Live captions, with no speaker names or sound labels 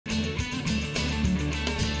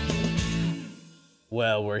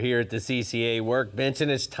Well, we're here at the CCA workbench, and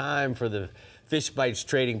it's time for the Fish Bites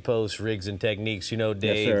Trading Post Rigs and Techniques. You know,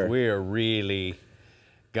 Dave, yes, we are really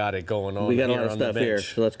got it going on. We got here a lot of on stuff the bench. here,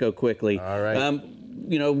 so let's go quickly. All right.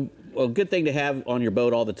 You know, a good thing to have on your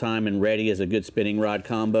boat all the time and ready is a good spinning rod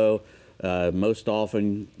combo. Most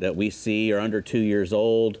dolphin that we see are under 2 years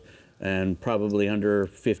old and probably under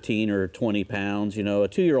 15 or 20 pounds. You know, a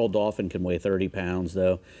 2-year-old dolphin can weigh 30 pounds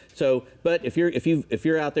though. So, but if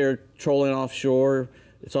you're out there trolling offshore,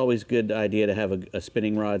 it's always a good idea to have a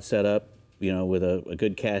spinning rod set up, you know, with a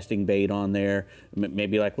good casting bait on there,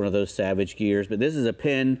 maybe like one of those Savage gears. But this is a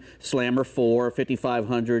Penn Slammer 4,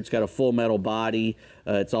 5500. It's got a full metal body.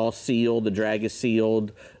 It's all sealed. The drag is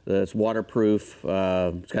sealed. It's waterproof.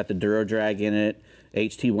 It's got the Duro drag in it.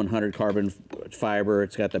 HT100 carbon fiber.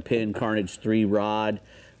 It's got the Penn Carnage 3 rod,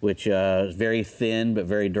 which is very thin but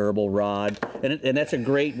very durable rod. And that's a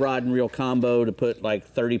great rod and reel combo to put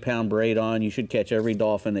like 30-pound braid on. You should catch every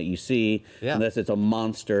dolphin that you see, unless it's a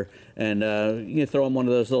monster. And you can throw them one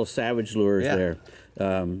of those little Savage lures there.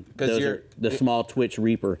 Those are the small twitch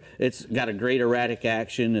reaper. It's got a great erratic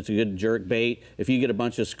action. It's a good jerk bait. If you get a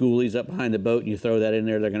bunch of schoolies up behind the boat and you throw that in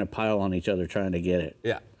there, they're going to pile on each other trying to get it.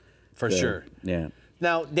 Yeah, for sure. Yeah.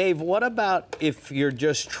 Now, Dave, what about if you're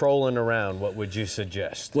just trolling around? What would you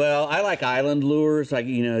suggest? Well, I like island lures. Like,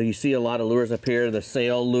 you know, you see a lot of lures up here, the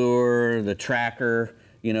sail lure, the tracker,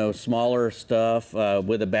 you know, smaller stuff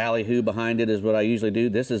with a ballyhoo behind it is what I usually do.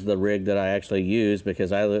 This is the rig that I actually use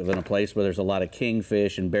because I live in a place where there's a lot of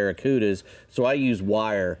kingfish and barracudas, so I use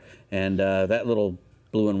wire, and that little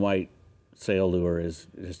blue and white sail lure is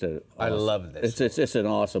just a awesome, I love this. It's just an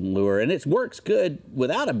awesome lure, and it works good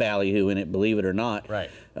without a ballyhoo in it, believe it or not. Right.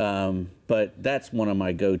 But that's one of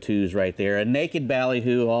my go-tos right there. A naked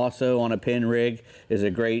ballyhoo also on a Penn rig is a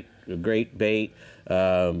great bait.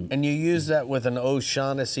 And you use that with an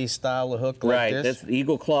O'Shaughnessy style of hook like this? That's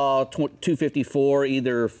Eagle Claw 254,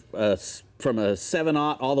 either from a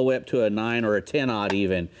 7/0 all the way up to a 9 or a 10/0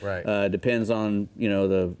 even. Right. Depends on, you know,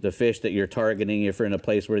 the fish that you're targeting. If you're in a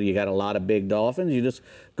place where you got a lot of big dolphins, you just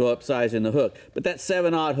go upsizing the hook. But that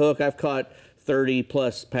 7/0 hook, I've caught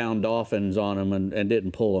 30+ pound dolphins on them and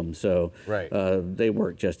didn't pull them. So they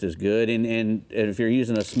work just as good. And if you're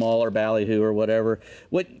using a smaller ballyhoo or whatever,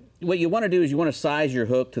 what you want to do is you want to size your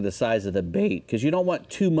hook to the size of the bait, because you don't want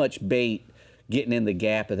too much bait getting in the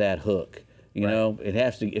gap of that hook. You know, it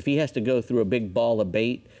has to. If he has to go through a big ball of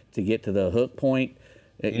bait to get to the hook point,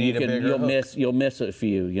 you'll miss a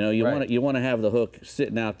few. You know, you want to have the hook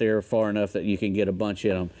sitting out there far enough that you can get a bunch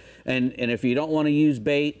in them. And if you don't want to use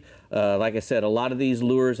bait, like I said, a lot of these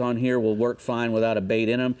lures on here will work fine without a bait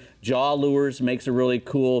in them. Jaw Lures makes a really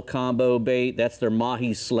cool combo bait. That's their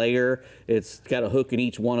Mahi Slayer. It's got a hook in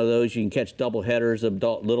each one of those. You can catch double headers of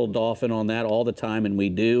little dolphin on that all the time, and we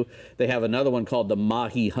do. They have another one called the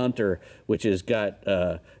Mahi Hunter, which has got,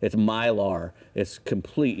 it's mylar. It's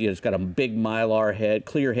complete, it's got a big mylar head,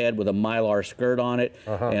 clear head with a mylar skirt on it.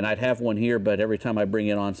 And I'd have one here, but every time I bring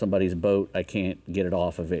it on somebody's boat, I can't get it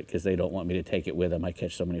off of it because they don't want me to take it with them. I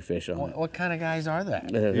catch so many fish on it. What kind of guys are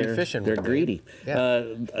that? You're fishing with? They're greedy. Yeah.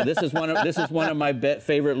 This is one of my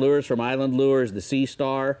favorite lures from Island Lures, the Sea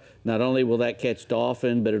Star. Not only will that catch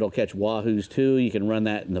dolphin, but it'll catch wahoos too. You can run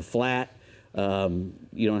that in the flat.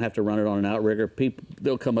 You don't have to run it on an outrigger.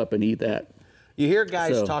 They'll come up and eat that. You hear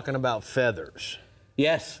guys talking about feathers.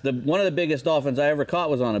 Yes, one of the biggest dolphins I ever caught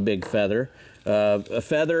was on a big feather. A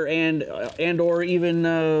feather and or even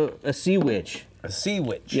a sea witch. A sea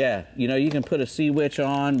witch. Yeah, you know, you can put a sea witch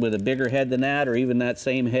on with a bigger head than that, or even that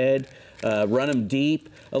same head. Run them deep.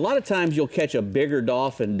 A lot of times you'll catch a bigger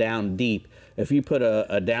dolphin down deep. If you put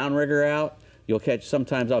a downrigger out, you'll catch.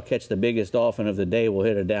 Sometimes I'll catch the biggest dolphin of the day. Will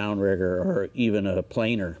hit a downrigger or even a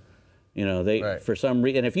planer. You know, for some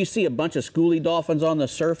reason. And if you see a bunch of schoolie dolphins on the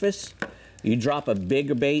surface, you drop a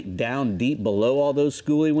bigger bait down deep below all those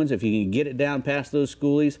schoolie ones. If you can get it down past those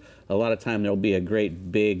schoolies, a lot of time there'll be a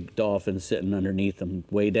great big dolphin sitting underneath them,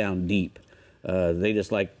 way down deep.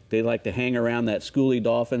 They like to hang around that schoolie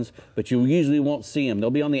dolphins, but you usually won't see them.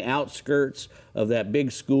 They'll be on the outskirts of that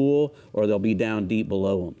big school, or they'll be down deep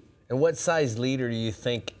below them. And what size leader do you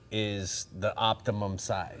think is the optimum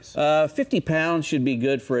size? 50 pounds should be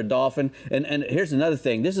good for a dolphin. And here's another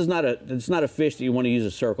thing. It's not a fish that you want to use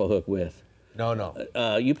a circle hook with. No,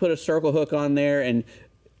 no. You put a circle hook on there, and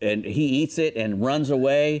he eats it and runs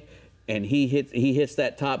away, and he hits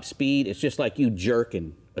that top speed. It's just like you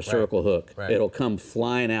jerking a circle hook. It'll come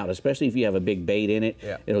flying out, especially if you have a big bait in it.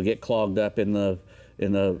 It'll get clogged up in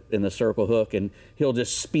the circle hook, and he'll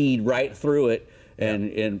just speed right through it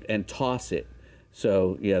and toss it.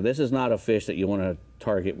 So yeah, this is not a fish that you want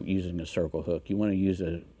target using a circle hook. You want to use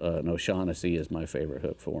an O'Shaughnessy is my favorite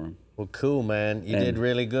hook for them. Well, cool, man. You did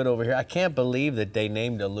really good over here. I can't believe that they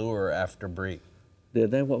named a lure after Bree.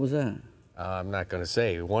 Did they? What was that? I'm not going to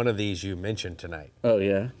say. One of these you mentioned tonight. Oh,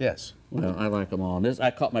 yeah? Yes. Well, I like them all. I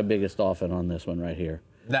caught my biggest dolphin on this one right here.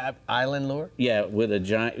 That island lure? Yeah, with a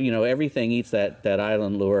giant, everything eats that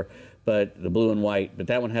island lure, but the blue and white, but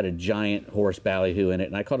that one had a giant horse ballyhoo in it,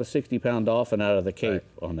 and I caught a 60-pound dolphin out of the Cape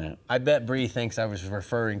on that. I bet Bree thinks I was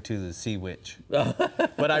referring to the sea witch.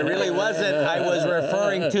 But I really wasn't. I was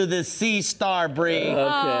referring to the sea star, Bree. Okay.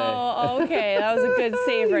 Oh, okay. That was a good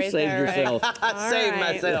save right Saved there. yourself. Right? Saved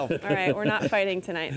myself. All right, we're not fighting tonight.